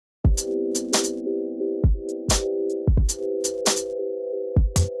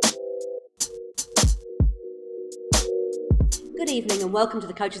Good evening and welcome to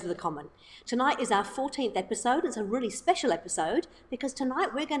the Coaches of the Common. Tonight is our 14th episode. It's a really special episode because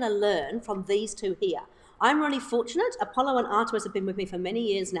tonight we're going to learn from these two here. I'm really fortunate. Apollo and Artemis have been with me for many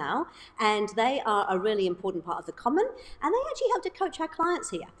years now, and they are a really important part of the Common, and they actually help to coach our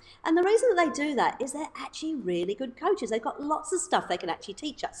clients here. And the reason that they do that is they're actually really good coaches. They've got lots of stuff they can actually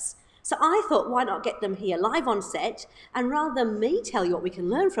teach us. So I thought, why not get them here live on set, and rather than me tell you what we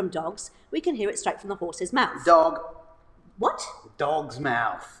can learn from dogs, we can hear it straight from the horse's mouth. Dog. What? Dog's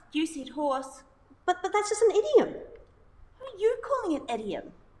mouth. You said horse. But that's just an idiom. Who are you calling an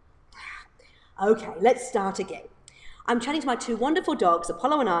idiom? Okay, let's start again. I'm chatting to my two wonderful dogs,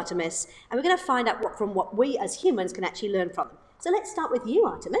 Apollo and Artemis, and we're going to find out what we as humans can actually learn from them. So let's start with you,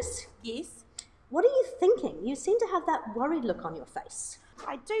 Artemis. Yes? What are you thinking? You seem to have that worried look on your face.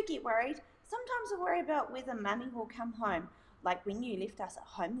 I do get worried. Sometimes I worry about whether Mummy will come home, like when you left us at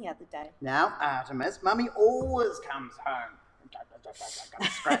home the other day. Now, Artemis, Mummy always comes home.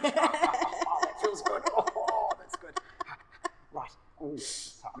 Scratch. Oh, that feels good. Oh, that's good. Right.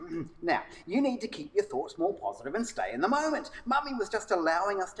 Now, you need to keep your thoughts more positive and stay in the moment. Mummy was just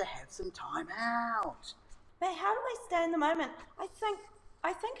allowing us to have some time out. But how do I stay in the moment? I think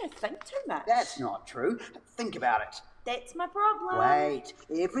I think too much. That's not true. Think about it. That's my problem. Wait.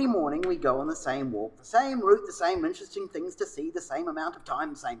 Every morning we go on the same walk, the same route, the same interesting things to see, the same amount of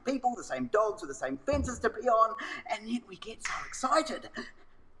time, the same people, the same dogs with the same fences to be on, and yet we get so excited.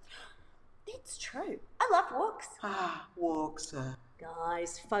 That's true. I love walks. Walks.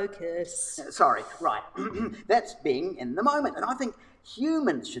 Guys, focus. Sorry, right. That's being in the moment, and I think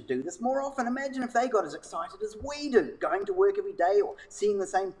humans should do this more often. Imagine if they got as excited as we do, going to work every day, or seeing the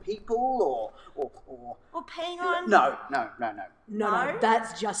same people, or peeing on. No, No?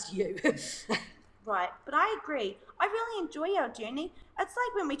 that's just you. Right, but I agree. I really enjoy our journey. It's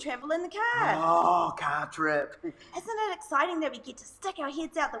like when we travel in the car. Oh, car trip. Isn't it exciting that we get to stick our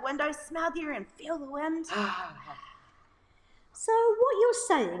heads out the window, smell the air, and feel the wind? So what you're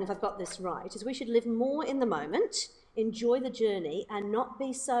saying, if I've got this right, is we should live more in the moment, enjoy the journey, and not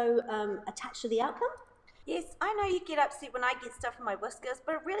be so attached to the outcome? Yes, I know you get upset when I get stuff in my whiskers,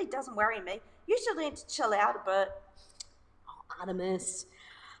 but it really doesn't worry me. You should learn to chill out a bit. Oh, Artemis.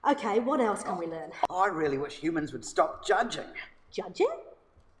 Okay, what else can we learn? I really wish humans would stop judging. Judging?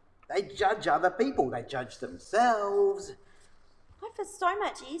 They judge other people. They judge themselves. Life is so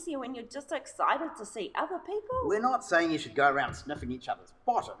much easier when you're just excited to see other people. We're not saying you should go around sniffing each other's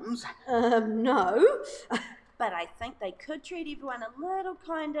bottoms. No. But I think they could treat everyone a little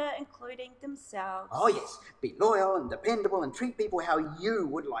kinder, including themselves. Oh yes, be loyal and dependable and treat people how you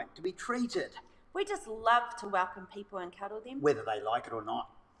would like to be treated. We just love to welcome people and cuddle them. Whether they like it or not.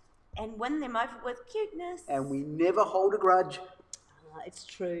 And win them over with cuteness. And we never hold a grudge. It's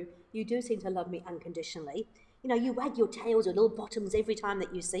true. You do seem to love me unconditionally. You know, you wag your tails or little bottoms every time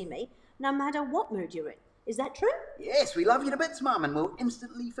that you see me, no matter what mood you're in. Is that true? Yes, we love you to bits, Mum, and we'll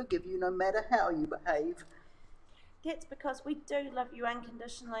instantly forgive you no matter how you behave. That's because we do love you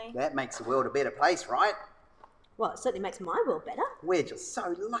unconditionally. That makes the world a better place, right? Well, it certainly makes my world better. We're just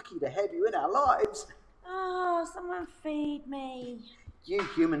so lucky to have you in our lives. Oh, someone feed me. You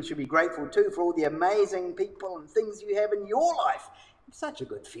humans should be grateful too for all the amazing people and things you have in your life. It's such a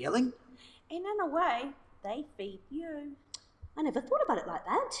good feeling. And in a way, they feed you. I never thought about it like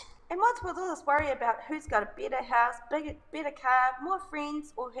that. And what's with all this worry about who's got a better house, better car, more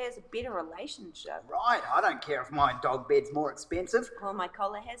friends, or has a better relationship? Right, I don't care if my dog bed's more expensive. Or my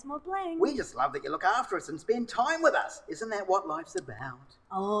collar has more bling. We just love that you look after us and spend time with us. Isn't that what life's about?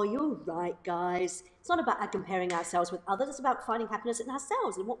 Oh, you're right, guys. It's not about comparing ourselves with others. It's about finding happiness in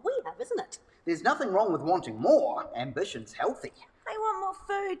ourselves and what we have, isn't it? There's nothing wrong with wanting more. Ambition's healthy. I want more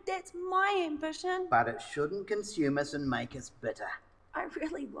food. That's my ambition. But it shouldn't consume us and make us bitter. I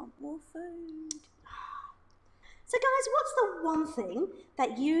really want more food. So, guys, what's the one thing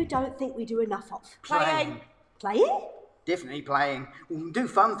that you don't think we do enough of? Playing. Playing? Definitely playing. Do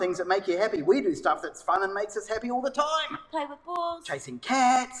fun things that make you happy. We do stuff that's fun and makes us happy all the time. Play with balls. Chasing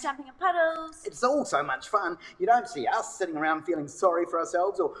cats. Jumping in puddles. It's all so much fun. You don't see us sitting around feeling sorry for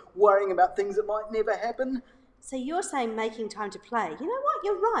ourselves or worrying about things that might never happen. So you're saying making time to play. You know what?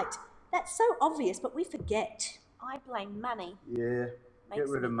 You're right. That's so obvious, but we forget. I blame money. Yeah, Makes get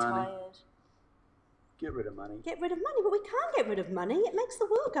rid of me money. tired. Get rid of money. Get rid of money, but we can't get rid of money. It makes the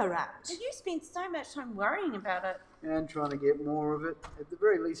world go round. But you spend so much time worrying about it. And trying to get more of it. At the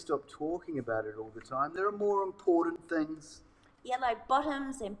very least, stop talking about it all the time. There are more important things. Yellow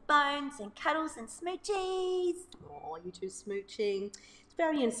bottoms and bones and cuddles and smoochies. Oh, you two smooching. It's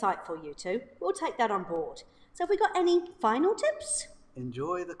very insightful, you two. We'll take that on board. So have we got any final tips?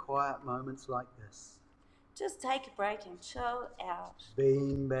 Enjoy the quiet moments like this. Just take a break and chill out.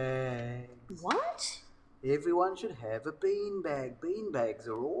 Beanbags. What? Everyone should have a beanbag. Beanbags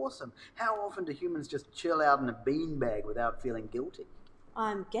are awesome. How often do humans just chill out in a beanbag without feeling guilty?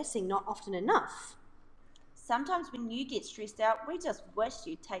 I'm guessing not often enough. Sometimes when you get stressed out, we just wish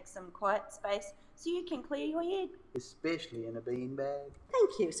you'd take some quiet space so you can clear your head. Especially in a beanbag.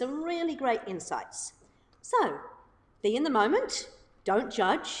 Thank you, some really great insights. So, be in the moment, don't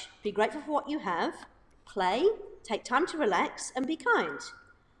judge, be grateful for what you have, play, take time to relax, and be kind.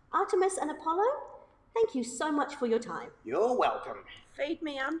 Artemis and Apollo, thank you so much for your time. You're welcome. Feed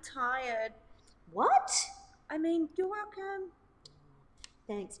me, I'm tired. What? I mean, you're welcome.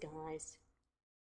 Thanks, guys.